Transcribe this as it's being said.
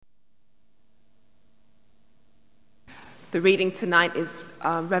The reading tonight is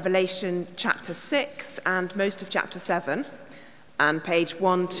Revelation chapter 6 and most of chapter 7 and page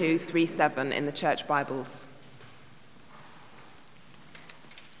 1237 in the church Bibles.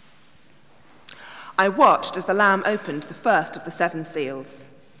 I watched as the Lamb opened the first of the 7 seals.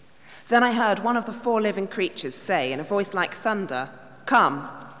 Then I heard one of the 4 living creatures say in a voice like thunder, "Come."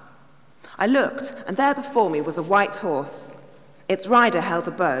 I looked, and there before me was a white horse. Its rider held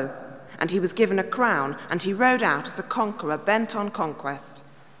a bow, and he was given a crown, and he rode out as a conqueror bent on conquest.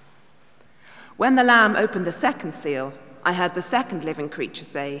 When the Lamb opened the 2nd seal, I heard the 2nd living creature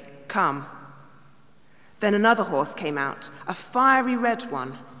say, "Come." Then another horse came out, a fiery red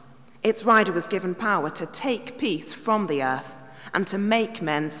one. Its rider was given power to take peace from the earth and to make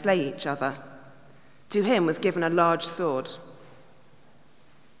men slay each other. To him was given a large sword.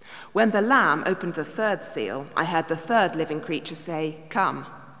 When the Lamb opened the 3rd seal, I heard the 3rd living creature say, "Come."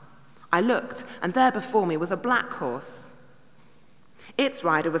 I looked, and there before me was a black horse. Its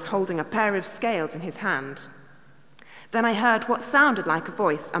rider was holding a pair of scales in his hand. Then I heard what sounded like a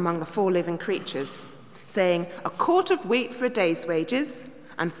voice among the 4 living creatures, saying, "A quart of wheat for a day's wages,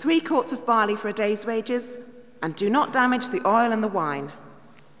 and 3 quarts of barley for a day's wages, and do not damage the oil and the wine."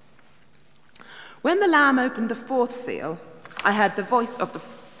 When the Lamb opened the 4th seal, I heard the voice of the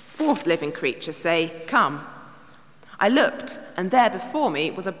 4th living creature say, "Come." I looked, and there before me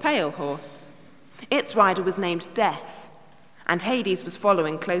was a pale horse. Its rider was named Death, and Hades was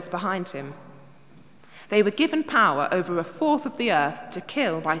following close behind him. They were given power over a 1/4 of the earth to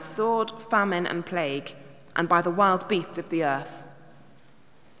kill by sword, famine, and plague, and by the wild beasts of the earth.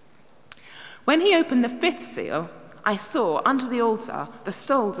 When he opened the 5th seal, I saw under the altar the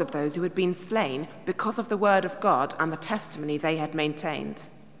souls of those who had been slain because of the word of God and the testimony they had maintained.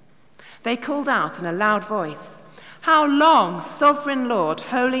 They called out in a loud voice, "How long, sovereign Lord,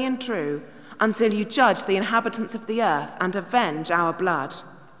 holy and true, until you judge the inhabitants of the earth and avenge our blood?"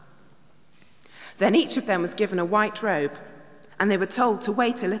 Then each of them was given a white robe, and they were told to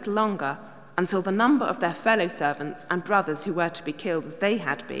wait a little longer until the number of their fellow servants and brothers who were to be killed as they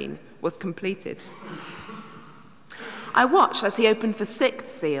had been was completed. I watched as he opened the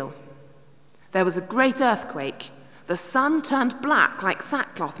 6th seal. There was a great earthquake. The sun turned black like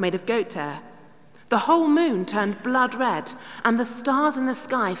sackcloth made of goat hair. The whole moon turned blood red, and the stars in the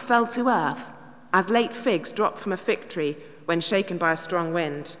sky fell to earth, as late figs drop from a fig tree when shaken by a strong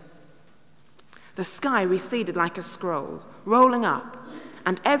wind. The sky receded like a scroll, rolling up,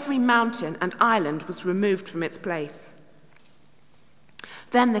 and every mountain and island was removed from its place.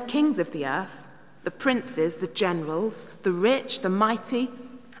 Then the kings of the earth, the princes, the generals, the rich, the mighty,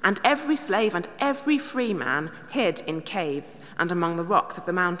 and every slave and every free man hid in caves and among the rocks of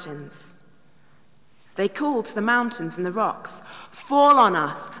the mountains. They called to the mountains and the rocks, "Fall on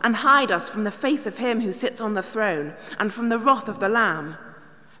us and hide us from the face of him who sits on the throne and from the wrath of the Lamb.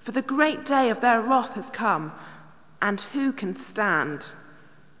 For the great day of their wrath has come, and who can stand?"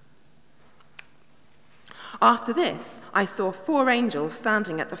 After this, I saw 4 angels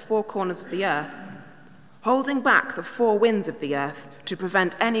standing at the 4 corners of the earth, holding back the 4 winds of the earth to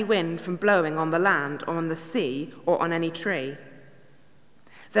prevent any wind from blowing on the land or on the sea or on any tree.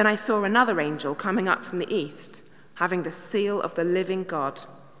 Then I saw another angel coming up from the east, having the seal of the living God.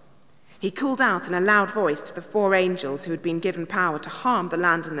 He called out in a loud voice to the 4 angels who had been given power to harm the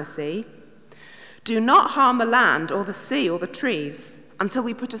land and the sea, "Do not harm the land or the sea or the trees until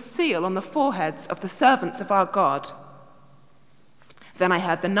we put a seal on the foreheads of the servants of our God." Then I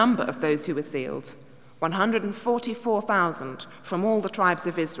heard the number of those who were sealed, 144,000 from all the tribes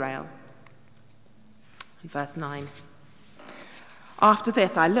of Israel. And verse 9. After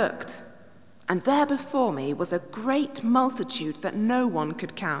this I looked, and there before me was a great multitude that no one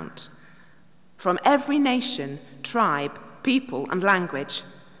could count, from every nation, tribe, people, and language,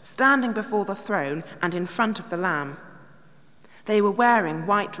 standing before the throne and in front of the Lamb. They were wearing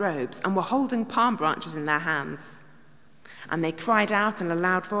white robes and were holding palm branches in their hands. And they cried out in a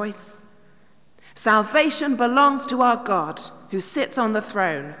loud voice, "Salvation belongs to our God, who sits on the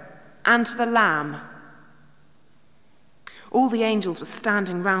throne, and to the Lamb." All the angels were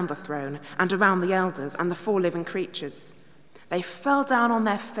standing round the throne and around the elders and the 4 living creatures. They fell down on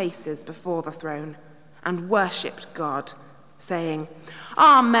their faces before the throne and worshipped God, saying,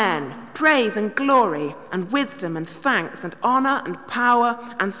 "Amen, praise and glory and wisdom and thanks and honor and power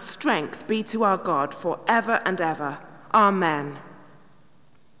and strength be to our God forever and ever. Amen."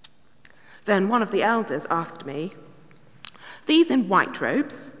 Then one of the elders asked me, "These in white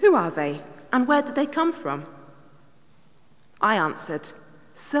robes, who are they, and where did they come from?" I answered,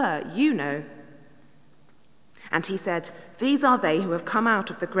 "Sir, you know." And he said, "These are they who have come out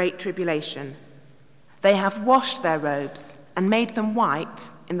of the great tribulation. They have washed their robes and made them white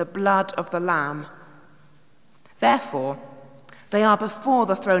in the blood of the Lamb. Therefore, they are before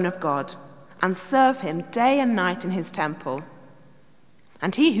the throne of God and serve him day and night in his temple.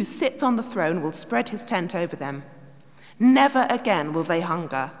 And he who sits on the throne will spread his tent over them. Never again will they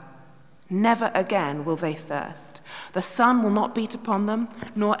hunger. Never again will they thirst. The sun will not beat upon them,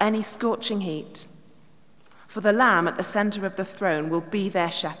 nor any scorching heat. For the Lamb at the center of the throne will be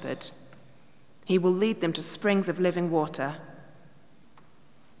their shepherd. He will lead them to springs of living water.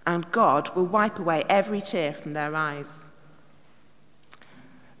 And God will wipe away every tear from their eyes.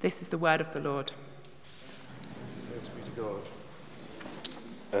 This is the word of the Lord. Thanks be to God.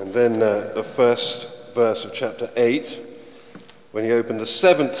 And then the first verse of chapter 8, when he opened the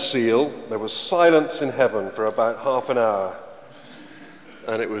seventh seal, there was silence in heaven for about half an hour,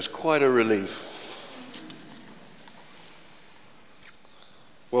 and it was quite a relief.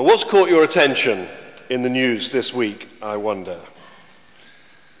 Well, what's caught your attention in the news this week, I wonder?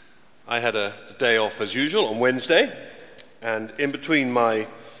 I had a day off as usual on Wednesday, and in between my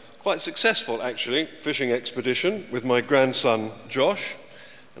quite successful, actually, fishing expedition with my grandson Josh,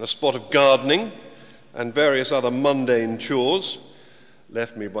 and a spot of gardening and various other mundane chores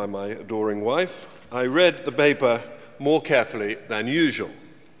left me by my adoring wife, I read the paper more carefully than usual.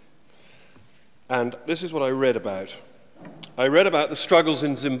 And this is what I read about. I read about the struggles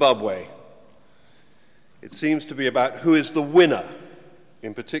in Zimbabwe. It seems to be about who is the winner,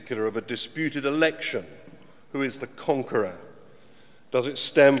 in particular of a disputed election. Who is the conqueror? Does it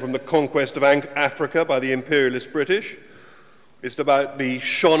stem from the conquest of Africa by the imperialist British? Is it about the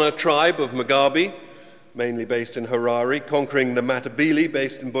Shona tribe of Mugabe, mainly based in Harare, conquering the Matabele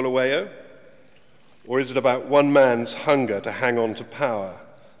based in Bulawayo? Or is it about one man's hunger to hang on to power,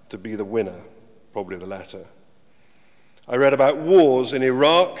 to be the winner? Probably the latter. I read about wars in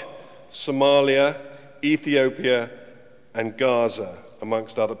Iraq, Somalia, Ethiopia, and Gaza,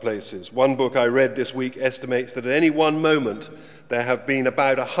 amongst other places. One book I read this week estimates that at any one moment there have been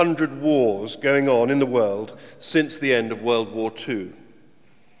about 100 wars going on in the world since the end of World War II.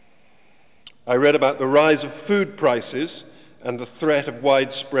 I read about the rise of food prices and the threat of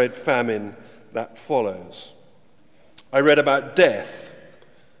widespread famine that follows. I read about death,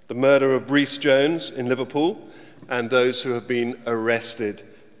 the murder of Rhys Jones in Liverpool, and those who have been arrested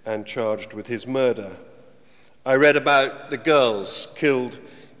and charged with his murder. I read about the girls killed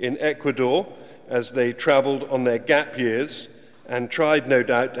in Ecuador as they travelled on their gap years and tried, no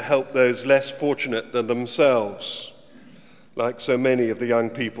doubt, to help those less fortunate than themselves, like so many of the young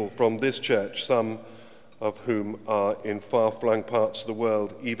people from this church, some of whom are in far-flung parts of the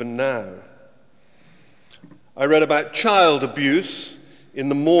world even now. I read about child abuse in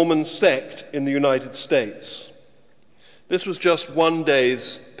the Mormon sect in the United States. This was just one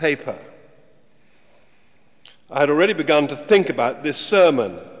day's paper. I had already begun to think about this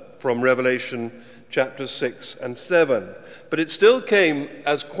sermon from Revelation chapters 6 and 7, but it still came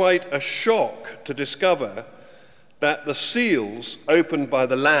as quite a shock to discover that the seals opened by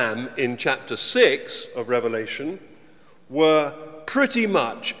the Lamb in chapter 6 of Revelation were pretty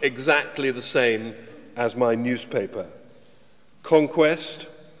much exactly the same as my newspaper. Conquest,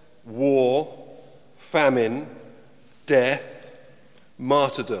 war, famine, death,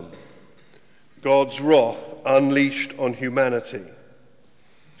 martyrdom. God's wrath unleashed on humanity.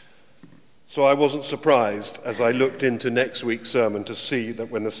 So I wasn't surprised as I looked into next week's sermon to see that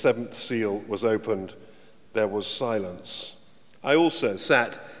when the seventh seal was opened, there was silence. I also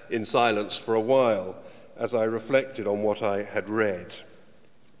sat in silence for a while as I reflected on what I had read.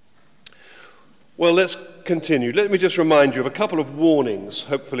 Well, let's continue. Let me just remind you of a couple of warnings.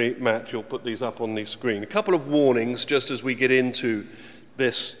 Hopefully, Matt, you'll put these up on the screen. A couple of warnings just as we get into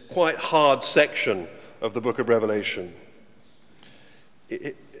this quite hard section of the book of Revelation.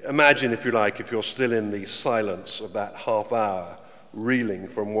 Imagine, if you like, if you're still in the silence of that half hour, reeling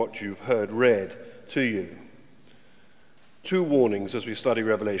from what you've heard read to you. Two warnings as we study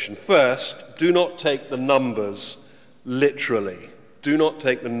Revelation. First, do not take the numbers literally. Do not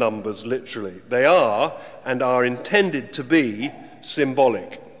take the numbers literally. They are and are intended to be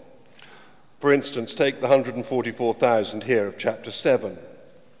symbolic. For instance, take the 144,000 here of chapter 7.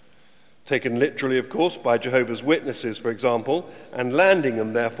 Taken literally, of course, by Jehovah's Witnesses, for example, and landing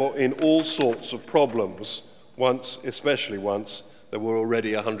them, therefore, in all sorts of problems. Especially once, there were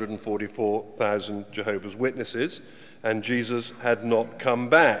already 144,000 Jehovah's Witnesses, and Jesus had not come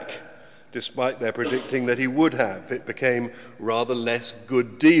back, despite their predicting that he would have. It became rather less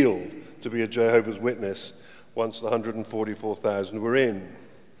good deal to be a Jehovah's Witness once the 144,000 were in.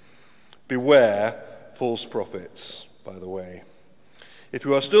 Beware false prophets, by the way. If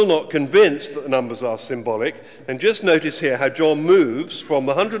you are still not convinced that the numbers are symbolic, then just notice here how John moves from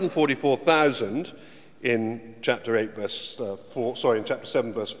the 144,000 in chapter 8, verse 4, in chapter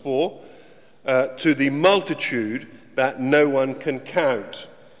 7, verse 4, to the multitude that no one can count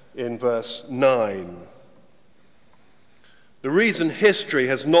in verse 9. The reason history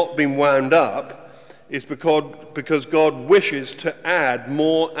has not been wound up is because God wishes to add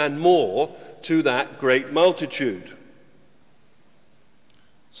more and more to that great multitude.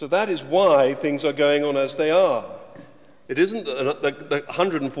 So that is why things are going on as they are. It isn't that the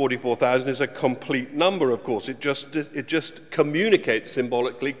 144,000 is a complete number, of course. It just communicates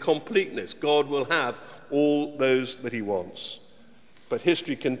symbolically completeness. God will have all those that he wants. But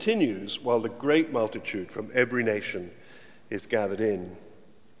history continues while the great multitude from every nation is gathered in.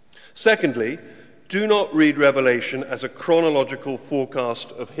 Secondly, do not read Revelation as a chronological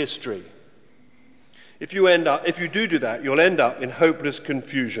forecast of history. If you do that, you'll end up in hopeless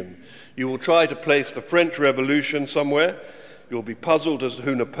confusion. You will try to place the French Revolution somewhere, you'll be puzzled as to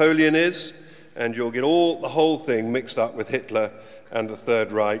who Napoleon is, and you'll get the whole thing mixed up with Hitler and the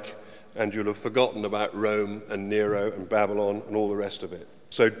Third Reich, and you'll have forgotten about Rome and Nero and Babylon and all the rest of it.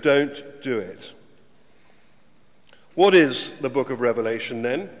 So don't do it. What is the book of Revelation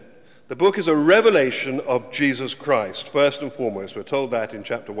then? The book is a revelation of Jesus Christ, first and foremost. We're told that in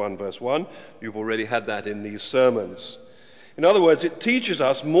chapter 1, verse 1. You've already had that in these sermons. In other words, it teaches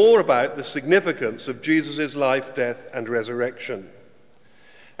us more about the significance of Jesus' life, death, and resurrection.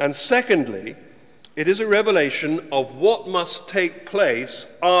 And secondly, it is a revelation of what must take place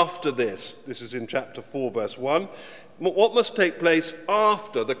after this. This is in chapter 4, verse 1. What must take place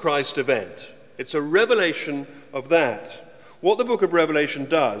after the Christ event. It's a revelation of that. What the book of Revelation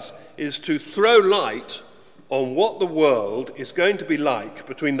does is to throw light on what the world is going to be like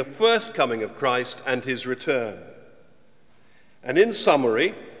between the first coming of Christ and his return. And in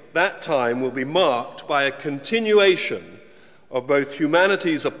summary, that time will be marked by a continuation of both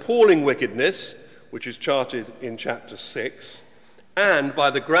humanity's appalling wickedness, which is charted in chapter 6, and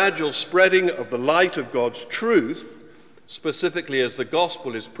by the gradual spreading of the light of God's truth, specifically as the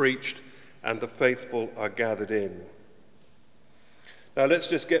gospel is preached and the faithful are gathered in. Now let's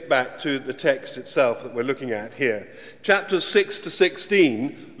just get back to the text itself that we're looking at here. Chapters 6 to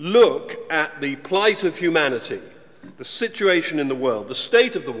 16 look at the plight of humanity, the situation in the world, the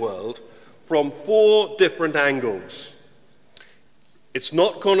state of the world, from 4 different angles. It's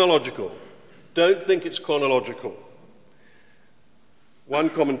not chronological. Don't think it's chronological. One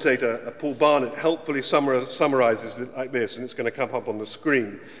commentator, Paul Barnett, helpfully summarizes it like this, and it's going to come up on the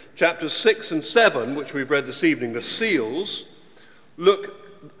screen. Chapters 6 and 7, which we've read this evening, the seals, look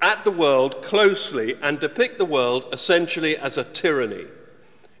at the world closely and depict the world essentially as a tyranny.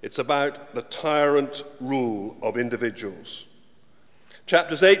 It's about the tyrant rule of individuals.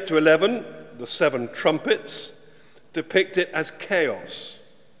 Chapters 8 to 11, the 7 trumpets, depict it as chaos.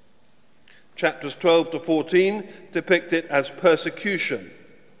 Chapters 12 to 14 depict it as persecution,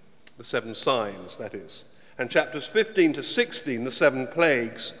 the 7 signs, that is. And chapters 15 to 16, the 7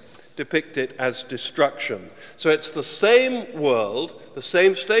 plagues, depict it as destruction. So it's the same world, the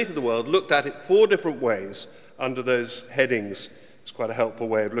same state of the world, looked at it 4 different ways under those headings. It's quite a helpful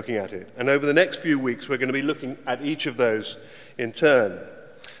way of looking at it. And over the next few weeks, we're going to be looking at each of those in turn.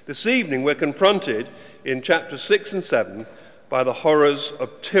 This evening, we're confronted in chapters 6 and 7 by the horrors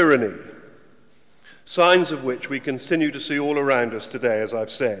of tyranny, signs of which we continue to see all around us today, as I've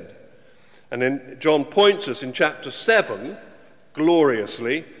said. And then John points us in chapter 7,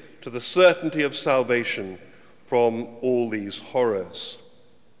 gloriously, to the certainty of salvation from all these horrors.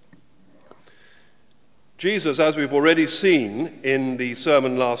 Jesus, as we've already seen in the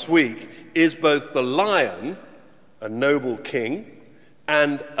sermon last week, is both the lion, a noble king,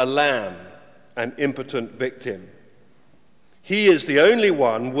 and a lamb, an impotent victim. He is the only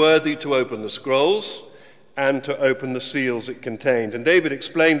one worthy to open the scrolls and to open the seals it contained. And David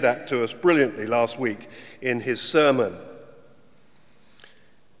explained that to us brilliantly last week in his sermon.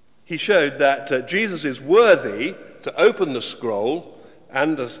 He showed that Jesus is worthy to open the scroll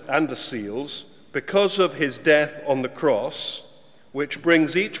and the seals because of his death on the cross, which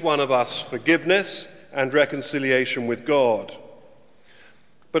brings each one of us forgiveness and reconciliation with God.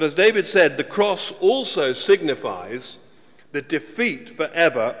 But as David said, the cross also signifies the defeat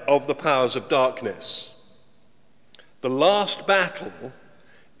forever of the powers of darkness. The last battle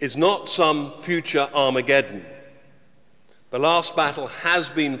is not some future Armageddon. The last battle has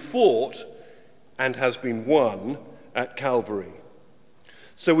been fought and has been won at Calvary.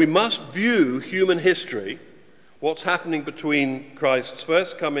 So we must view human history, what's happening between Christ's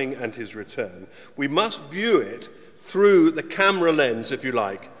first coming and his return, we must view it through the camera lens, if you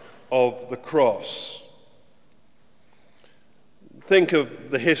like, of the cross. Think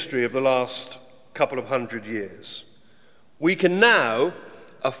of the history of the last couple of hundred years. We can now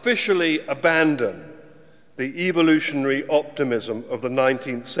officially abandon the evolutionary optimism of the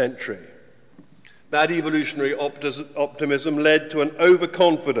 19th century. That evolutionary optimism led to an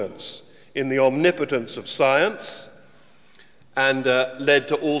overconfidence in the omnipotence of science and led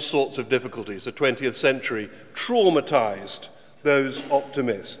to all sorts of difficulties. The 20th century traumatized those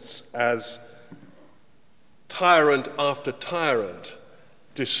optimists as tyrant after tyrant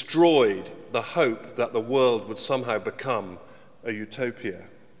destroyed the hope that the world would somehow become a utopia.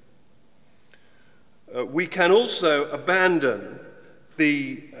 We can also abandon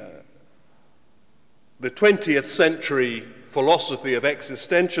the 20th century philosophy of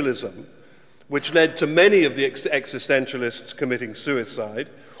existentialism, which led to many of the existentialists committing suicide,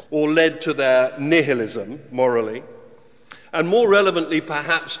 or led to their nihilism morally. And more relevantly,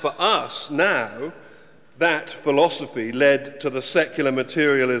 perhaps for us now, that philosophy led to the secular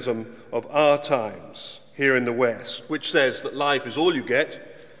materialism of our times here in the West, which says that life is all you get,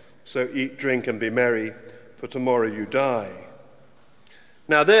 so eat, drink, and be merry, for tomorrow you die.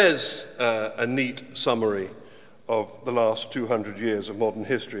 Now there's a neat summary of the last 200 years of modern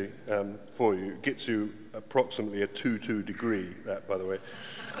history for you. It gets you approximately a 2-2 degree, that, by the way.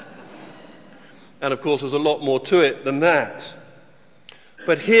 And of course, there's a lot more to it than that.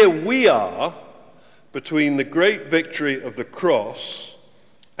 But here we are, between the great victory of the cross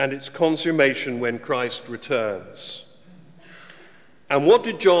and its consummation when Christ returns. And what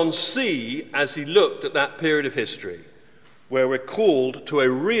did John see as he looked at that period of history, where we're called to a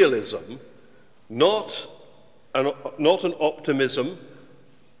realism, not an optimism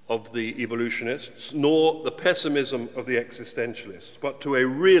of the evolutionists, nor the pessimism of the existentialists, but to a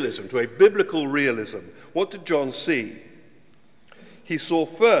realism, to a biblical realism? What did John see? He saw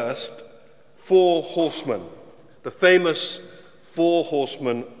first 4 horsemen, the famous 4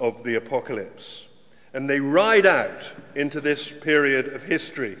 horsemen of the apocalypse. And they ride out into this period of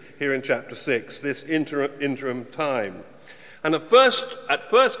history here in chapter 6, this interim time. And at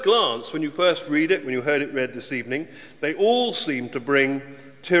first glance, when you first read it, when you heard it read this evening, they all seem to bring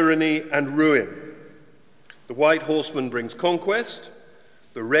tyranny and ruin. The white horseman brings conquest,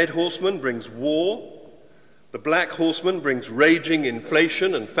 the red horseman brings war, the black horseman brings raging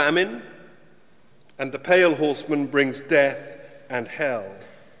inflation and famine, and the pale horseman brings death and hell.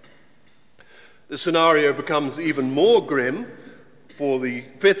 The scenario becomes even more grim, for the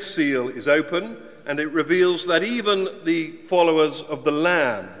 5th seal is open, and it reveals that even the followers of the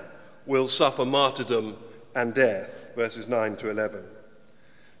Lamb will suffer martyrdom and death, verses 9 to 11.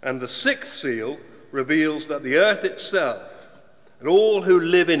 And the 6th seal reveals that the earth itself, and all who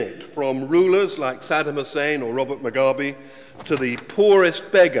live in it, from rulers like Saddam Hussein or Robert Mugabe, to the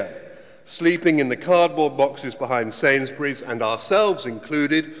poorest beggar sleeping in the cardboard boxes behind Sainsbury's, and ourselves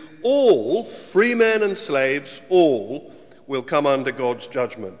included, all, free men and slaves, all will come under God's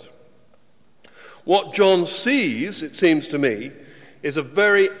judgment. What John sees, it seems to me, is a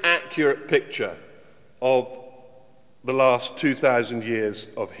very accurate picture of the last 2,000 years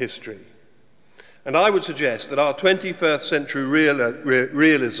of history. And I would suggest that our 21st century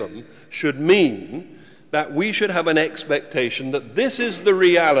realism should mean that we should have an expectation that this is the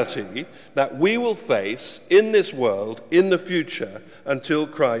reality that we will face in this world in the future until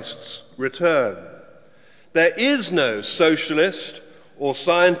Christ's return. There is no socialist or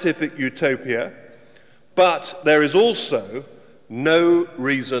scientific utopia, but there is also no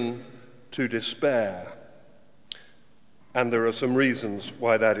reason to despair. And there are some reasons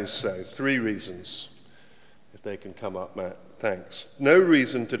why that is so. 3 reasons. If they can come up, Matt, thanks. No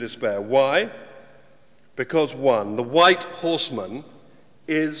reason to despair. Why? Because 1, the white horseman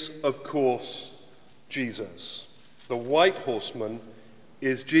is, of course, Jesus. The white horseman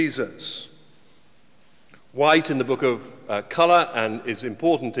is Jesus. White in the book of colour and is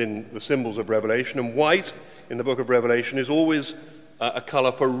important in the symbols of Revelation, and white in the book of Revelation is always a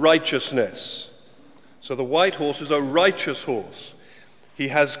colour for righteousness. So the white horse is a righteous horse. He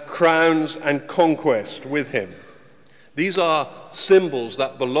has crowns and conquest with him. These are symbols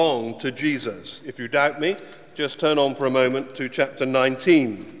that belong to Jesus. If you doubt me, just turn on for a moment to chapter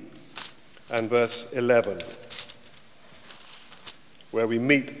 19 and verse 11, where we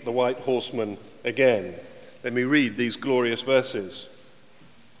meet the white horseman again. Let me read these glorious verses.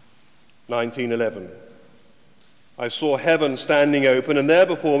 19:11. I saw heaven standing open, and there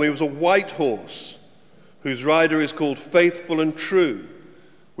before me was a white horse, whose rider is called Faithful and True.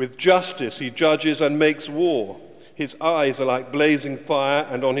 With justice he judges and makes war. His eyes are like blazing fire,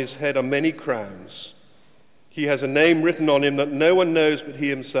 and on his head are many crowns. He has a name written on him that no one knows but he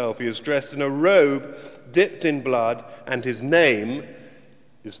himself. He is dressed in a robe dipped in blood, and his name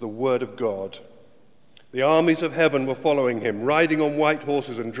is the Word of God. The armies of heaven were following him, riding on white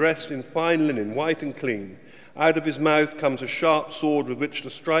horses and dressed in fine linen, white and clean. Out of his mouth comes a sharp sword with which to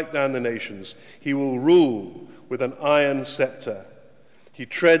strike down the nations. He will rule with an iron scepter. He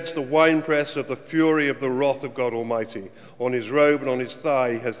treads the winepress of the fury of the wrath of God Almighty. On his robe and on his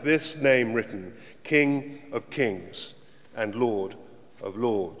thigh he has this name written: King of Kings and Lord of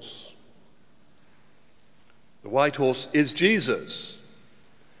Lords. The white horse is Jesus.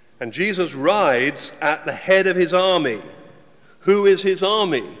 And Jesus rides at the head of his army. Who is his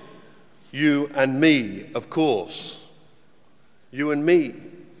army? You and me, of course. You and me.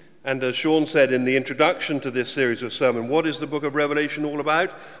 And as Sean said in the introduction to this series of sermons, what is the book of Revelation all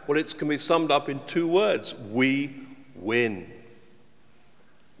about? Well, it can be summed up in two words: we win.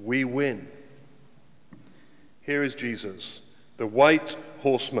 We win. Here is Jesus, the white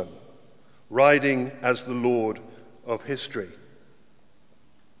horseman, riding as the Lord of history.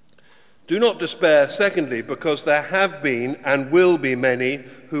 Do not despair, secondly, because there have been and will be many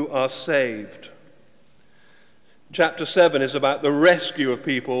who are saved. Chapter 7 is about the rescue of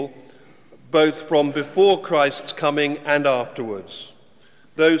people, both from before Christ's coming and afterwards,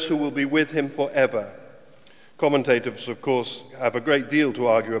 those who will be with him forever. Commentators, of course, have a great deal to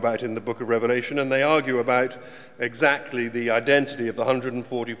argue about in the book of Revelation, and they argue about exactly the identity of the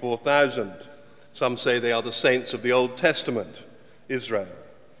 144,000. Some say they are the saints of the Old Testament, Israel.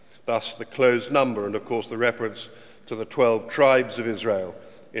 Thus the closed number, and of course the reference to the 12 tribes of Israel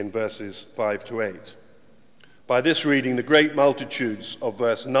in verses 5 to 8. By this reading, the great multitudes of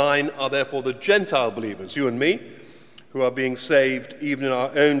verse 9 are therefore the Gentile believers, you and me, who are being saved even in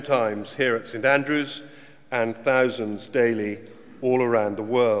our own times here at St. Andrew's, and thousands daily all around the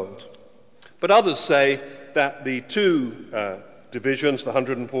world. But others say that the two divisions, the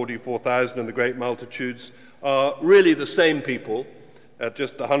 144,000 and the great multitudes, are really the same people.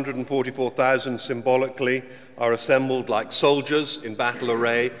 Just 144,000 symbolically are assembled like soldiers in battle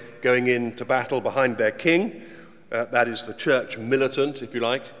array, going into battle behind their king. That is the church militant, if you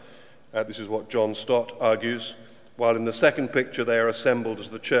like. This is what John Stott argues. While in the second picture they are assembled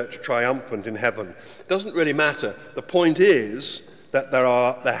as the church triumphant in heaven. It doesn't really matter. The point is that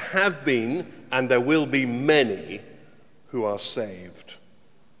there have been and there will be many who are saved.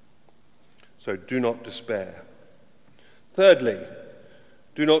 So do not despair. Thirdly,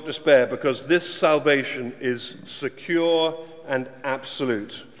 do not despair, because this salvation is secure and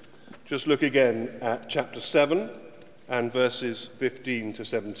absolute. Just look again at chapter 7 and verses 15 to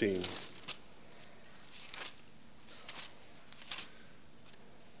 17.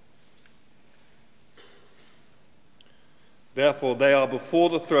 Therefore they are before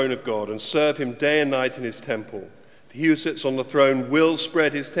the throne of God and serve him day and night in his temple. He who sits on the throne will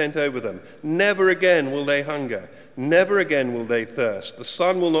spread his tent over them. Never again will they hunger. Never again will they thirst. The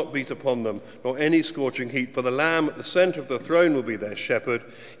sun will not beat upon them, nor any scorching heat. For the Lamb at the center of the throne will be their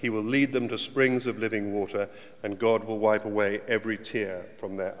shepherd. He will lead them to springs of living water, and God will wipe away every tear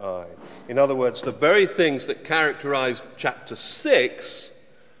from their eye. In other words, the very things that characterize chapter 6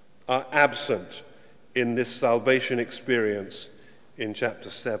 are absent in this salvation experience in chapter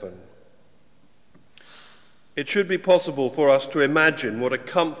 7. It should be possible for us to imagine what a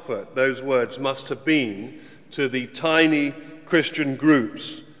comfort those words must have been to the tiny Christian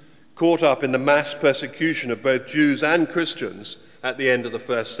groups caught up in the mass persecution of both Jews and Christians at the end of the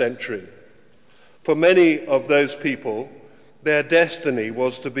first century. For many of those people, their destiny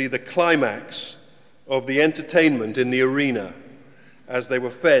was to be the climax of the entertainment in the arena as they were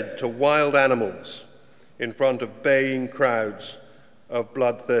fed to wild animals in front of baying crowds of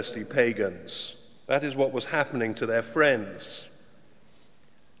bloodthirsty pagans. That is what was happening to their friends.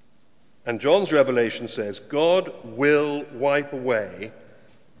 And John's revelation says, God will wipe away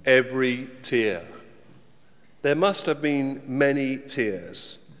every tear. There must have been many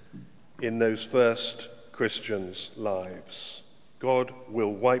tears in those first Christians' lives. God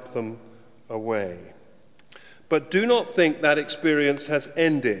will wipe them away. But do not think that experience has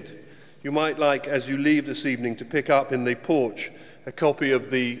ended. You might like, as you leave this evening, to pick up in the porch a copy of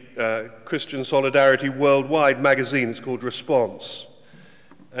the Christian Solidarity Worldwide magazine. It's called Response.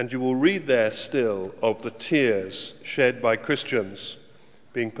 And you will read there still of the tears shed by Christians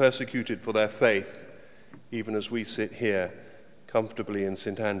being persecuted for their faith, even as we sit here comfortably in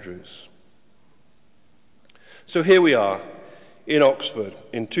St. Andrew's. So here we are in Oxford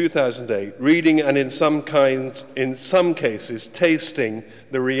in 2008, reading and in some cases tasting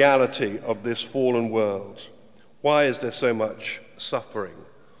the reality of this fallen world. Why is there so much suffering?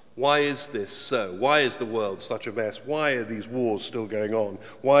 Why is this so? Why is the world such a mess? Why are these wars still going on?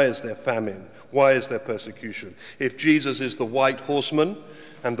 Why is there famine? Why is there persecution? If Jesus is the white horseman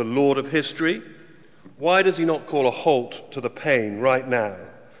and the Lord of history, why does he not call a halt to the pain right now?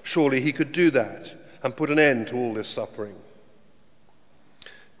 Surely he could do that and put an end to all this suffering.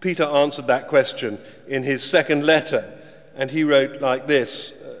 Peter answered that question in his second letter, and he wrote like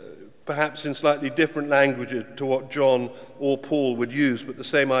this, perhaps in slightly different language to what John or Paul would use, but the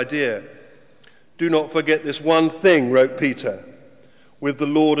same idea. Do not forget this one thing, wrote Peter. With the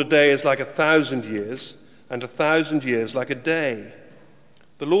Lord a day is like 1,000 years, and 1,000 years like a day.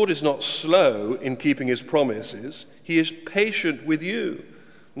 The Lord is not slow in keeping his promises. He is patient with you,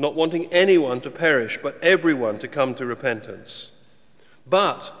 not wanting anyone to perish, but everyone to come to repentance.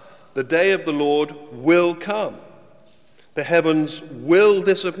 But the day of the Lord will come. The heavens will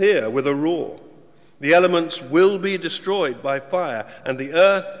disappear with a roar. The elements will be destroyed by fire, and the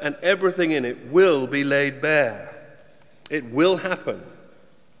earth and everything in it will be laid bare. It will happen.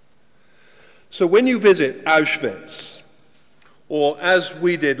 So when you visit Auschwitz, or as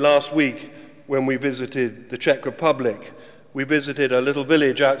we did last week when we visited the Czech Republic, we visited a little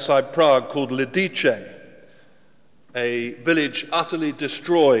village outside Prague called Lidice, a village utterly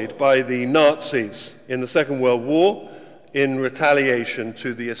destroyed by the Nazis in the Second World War, in retaliation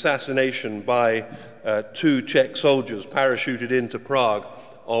to the assassination by 2 Czech soldiers parachuted into Prague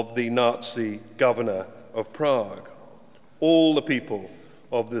of the Nazi governor of Prague. All the people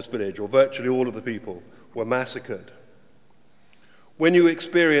of this village, or virtually all of the people, were massacred. When you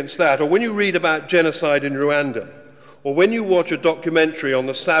experience that, or when you read about genocide in Rwanda, or when you watch a documentary on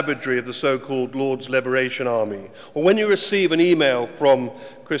the savagery of the so-called Lord's Liberation Army, or when you receive an email from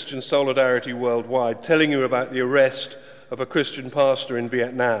Christian Solidarity Worldwide telling you about the arrest of a Christian pastor in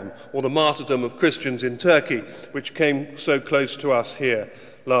Vietnam, or the martyrdom of Christians in Turkey, which came so close to us here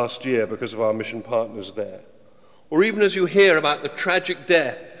last year because of our mission partners there. Or even as you hear about the tragic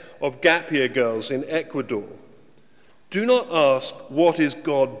death of gap year girls in Ecuador, do not ask, what is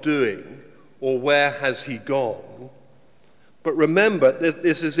God doing, or where has he gone? But remember that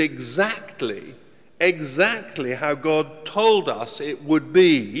this is exactly how God told us it would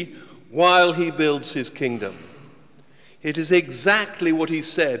be while he builds his kingdom. It is exactly what he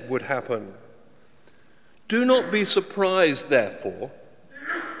said would happen. Do not be surprised, therefore,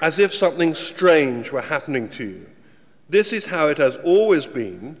 as if something strange were happening to you. This is how it has always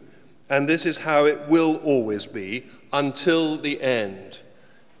been, and this is how it will always be until the end,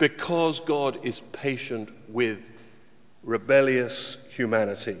 because God is patient with rebellious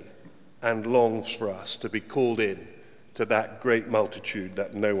humanity and longs for us to be called in to that great multitude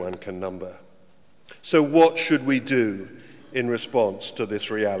that no one can number. So what should we do in response to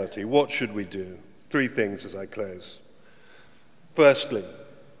this reality? What should we do? 3 things as I close. Firstly,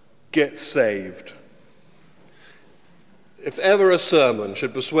 get saved. If ever a sermon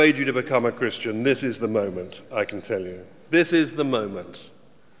should persuade you to become a Christian, this is the moment, I can tell you. This is the moment.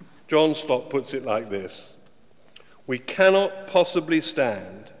 John Stott puts it like this: we cannot possibly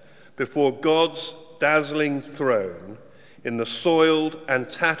stand before God's dazzling throne in the soiled and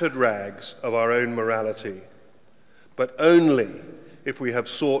tattered rags of our own morality, but only if we have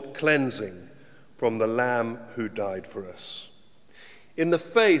sought cleansing from the Lamb who died for us. In the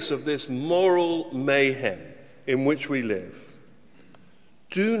face of this moral mayhem in which we live,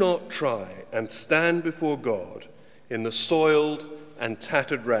 do not try and stand before God in the soiled and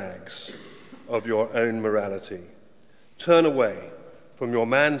tattered rags of your own morality. Turn away from your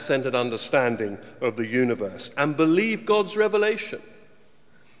man-centered understanding of the universe and believe God's revelation.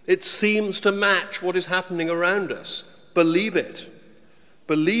 It seems to match what is happening around us. Believe it.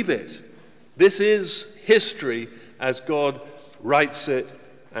 Believe it. This is history as God writes it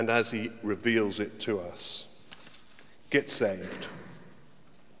and as he reveals it to us. Get saved.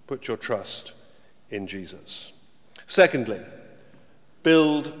 Put your trust in Jesus. Secondly,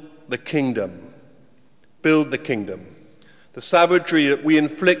 build the kingdom. Build the kingdom. The savagery that we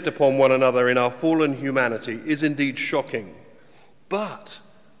inflict upon one another in our fallen humanity is indeed shocking. But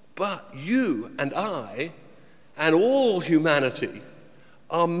you and I and all humanity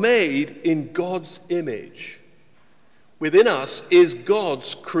are made in God's image. Within us is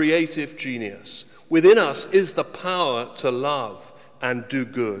God's creative genius. Within us is the power to love and do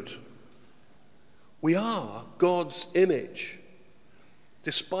good. We are God's image.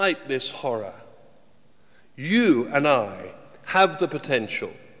 Despite this horror, you and I have the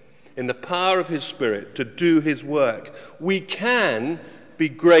potential, in the power of his Spirit, to do his work. We can be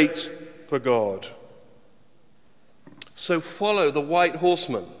great for God. So follow the white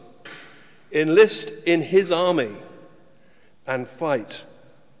horseman, enlist in his army, and fight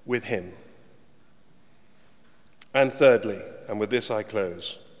with him. And thirdly, and with this I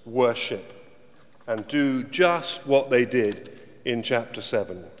close, worship and do just what they did in chapter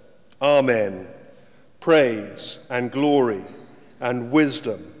 7. Amen. Praise and glory and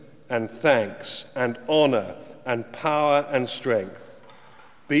wisdom and thanks and honor and power and strength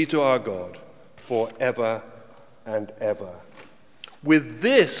be to our God forever and ever. With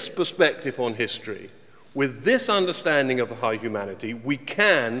this perspective on history, with this understanding of high humanity, we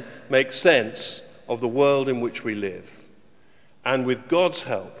can make sense of the world in which we live. And with God's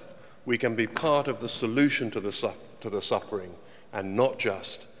help, we can be part of the solution to the suffering and not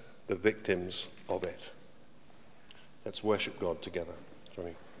just the victims of it. Let's worship God together. Shall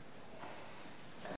we?